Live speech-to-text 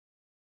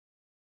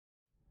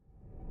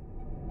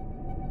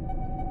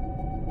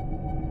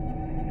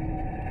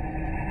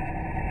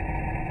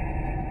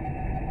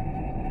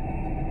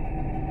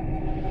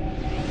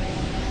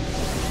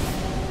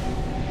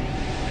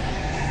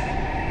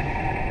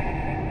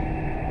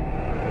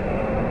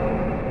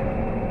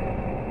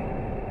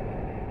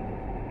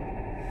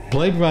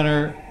Blade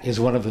Runner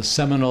is one of the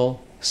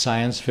seminal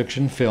science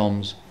fiction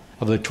films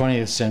of the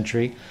 20th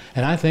century,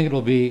 and I think it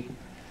will be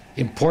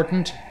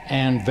important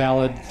and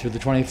valid through the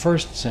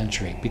 21st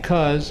century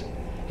because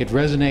it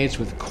resonates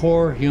with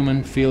core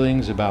human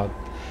feelings about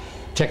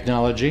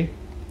technology,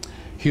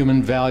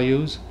 human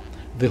values,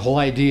 the whole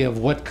idea of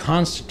what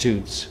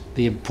constitutes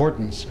the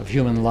importance of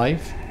human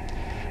life.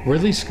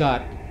 Ridley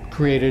Scott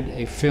created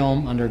a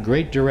film under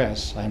great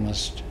duress, I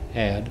must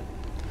add,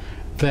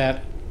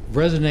 that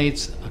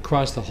resonates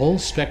across the whole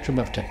spectrum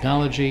of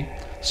technology,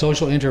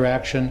 social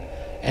interaction,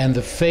 and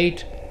the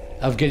fate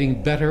of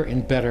getting better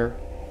and better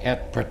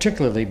at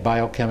particularly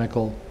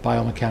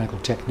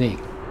biomechanical technique.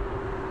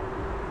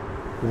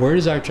 Where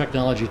does our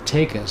technology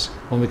take us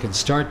when we can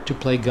start to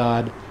play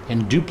God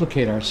and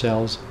duplicate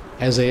ourselves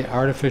as an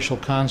artificial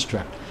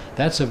construct?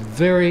 That's a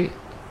very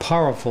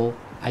powerful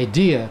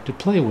idea to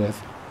play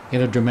with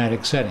in a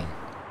dramatic setting.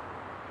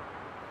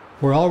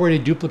 We're already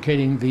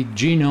duplicating the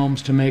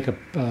genomes to make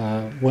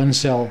a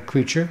one-cell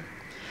creature.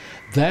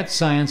 That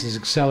science is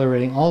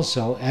accelerating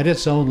also at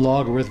its own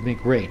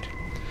logarithmic rate.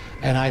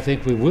 And I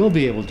think we will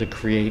be able to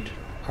create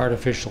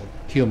artificial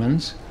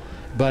humans.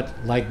 But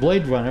like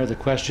Blade Runner, the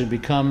question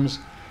becomes,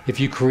 if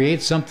you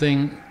create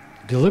something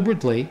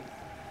deliberately,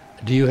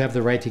 do you have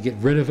the right to get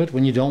rid of it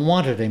when you don't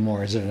want it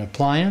anymore? Is it an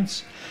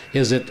appliance?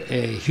 Is it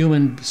a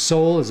human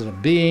soul? Is it a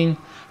being?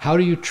 How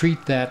do you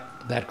treat that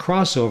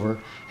crossover?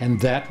 And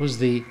that was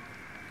the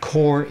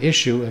core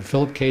issue of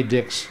Philip K.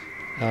 Dick's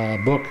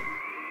book.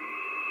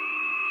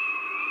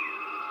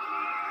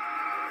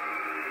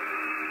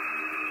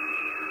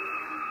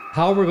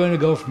 How we're going to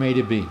go from A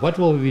to B. What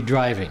will we be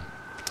driving?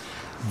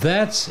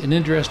 That's an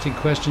interesting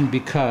question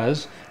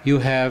because you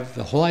have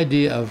the whole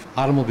idea of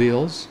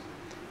automobiles,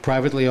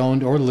 privately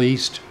owned or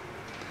leased.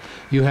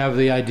 You have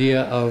the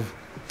idea of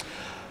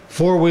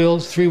 4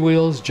 wheels, 3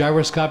 wheels,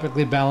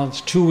 gyroscopically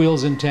balanced, 2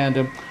 wheels in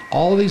tandem.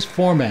 All these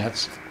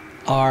formats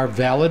are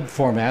valid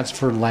formats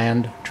for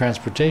land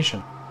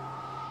transportation.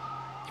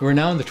 We're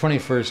now in the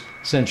 21st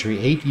century,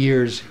 8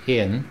 years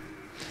in.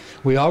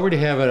 We already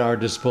have at our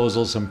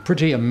disposal some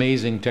pretty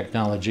amazing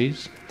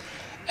technologies,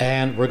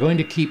 and we're going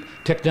to keep.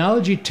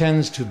 Technology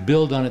tends to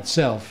build on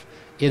itself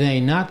in a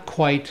not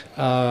quite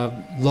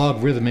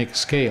logarithmic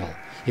scale.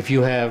 If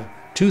you have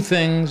 2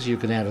 things, you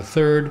can add a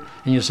third,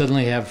 and you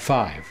suddenly have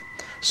 5.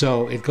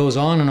 So it goes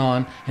on,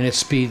 and it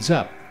speeds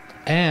up.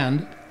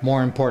 And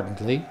more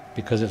importantly,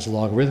 because it's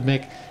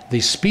logarithmic, the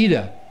speed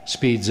up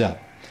speeds up.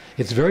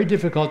 It's very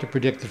difficult to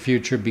predict the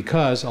future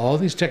because all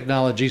these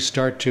technologies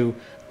start to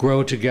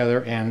grow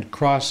together and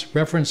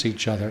cross-reference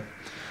each other.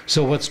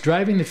 So what's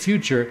driving the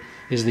future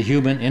is the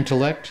human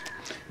intellect,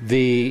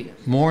 the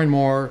more and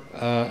more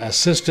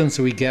assistance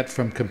that we get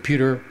from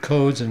computer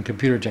codes and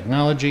computer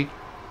technology.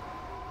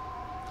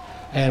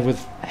 And with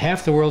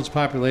half the world's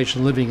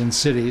population living in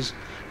cities,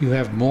 you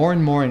have more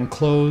and more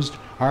enclosed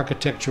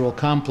architectural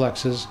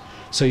complexes.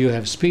 So you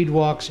have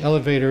speedwalks,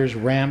 elevators,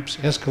 ramps,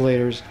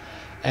 escalators,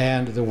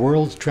 and the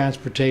world's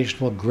transportation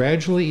will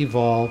gradually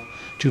evolve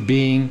to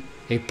being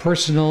a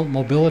personal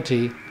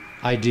mobility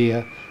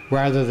idea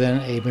rather than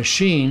a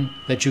machine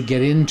that you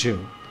get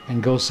into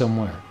and go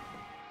somewhere.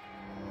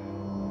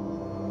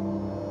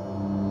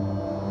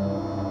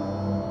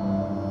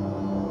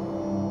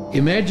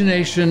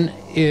 Imagination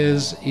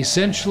is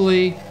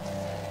essentially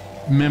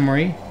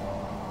memory.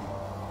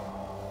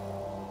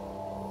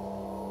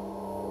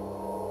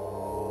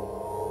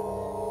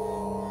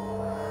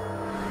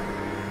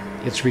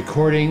 It's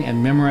recording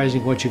and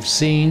memorizing what you've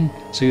seen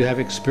so you have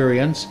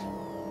experience.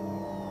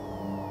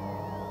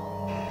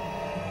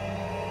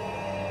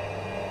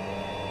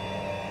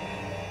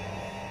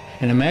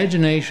 And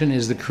imagination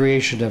is the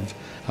creation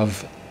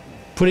of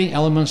putting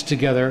elements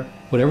together,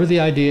 whatever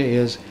the idea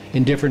is,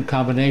 in different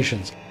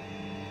combinations.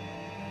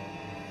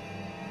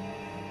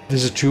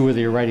 This is true whether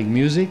you're writing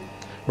music,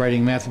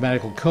 writing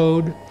mathematical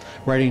code,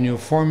 writing new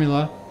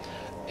formula.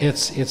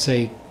 It's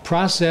a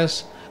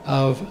process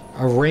of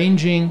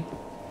arranging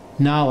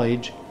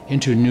knowledge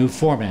into new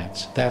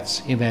formats.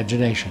 That's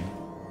imagination.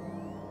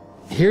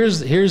 Here's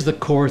the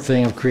core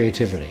thing of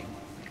creativity.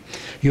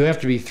 You have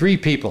to be 3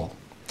 people.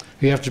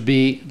 You have to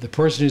be the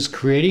person who's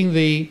creating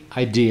the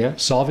idea,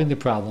 solving the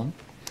problem.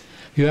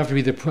 You have to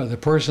be the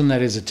person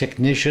that is a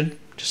technician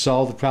to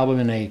solve the problem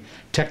in a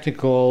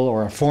technical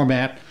or a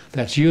format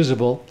that's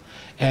usable.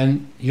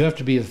 And you have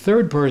to be a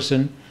third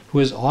person who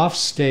is off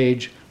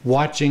stage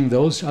watching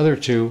those other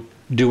 2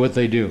 do what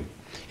they do.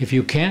 If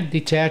you can't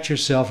detach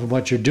yourself from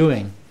what you're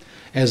doing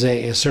as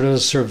a sort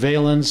of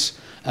surveillance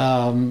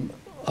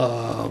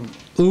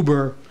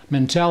Uber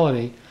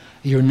mentality,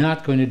 you're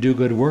not going to do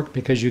good work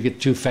because you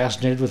get too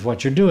fascinated with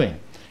what you're doing.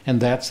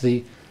 And that's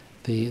the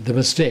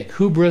mistake.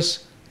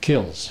 Hubris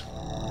kills.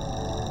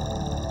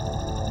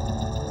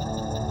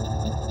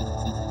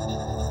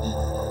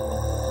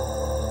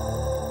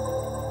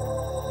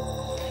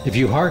 If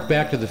you hark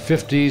back to the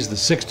 50s, the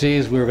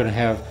 60s, we were going to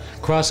have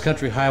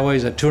cross-country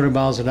highways at 200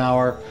 miles an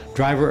hour,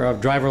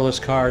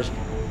 driverless cars.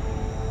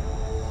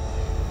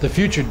 The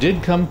future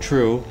did come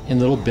true in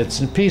little bits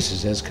and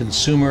pieces as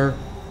consumer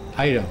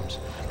items.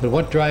 But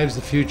what drives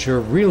the future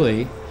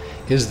really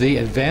is the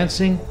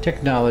advancing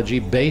technology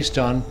based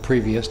on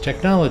previous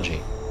technology.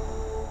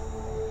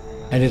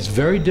 And it's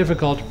very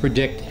difficult to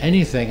predict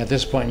anything at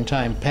this point in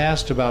time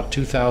past about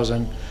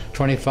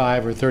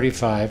 2025 or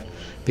 35,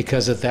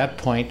 because at that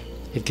point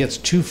it gets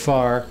too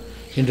far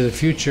into the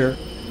future.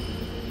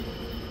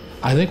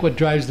 I think what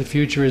drives the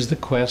future is the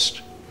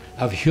quest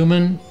of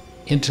human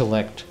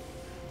intellect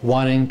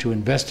wanting to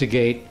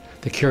investigate,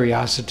 the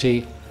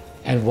curiosity,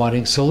 and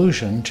wanting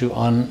solution to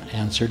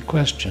unanswered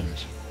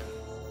questions.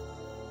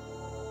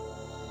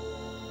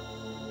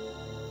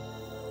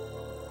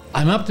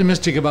 I'm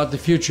optimistic about the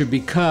future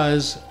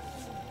because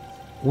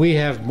we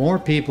have more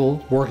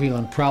people working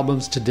on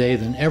problems today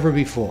than ever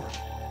before.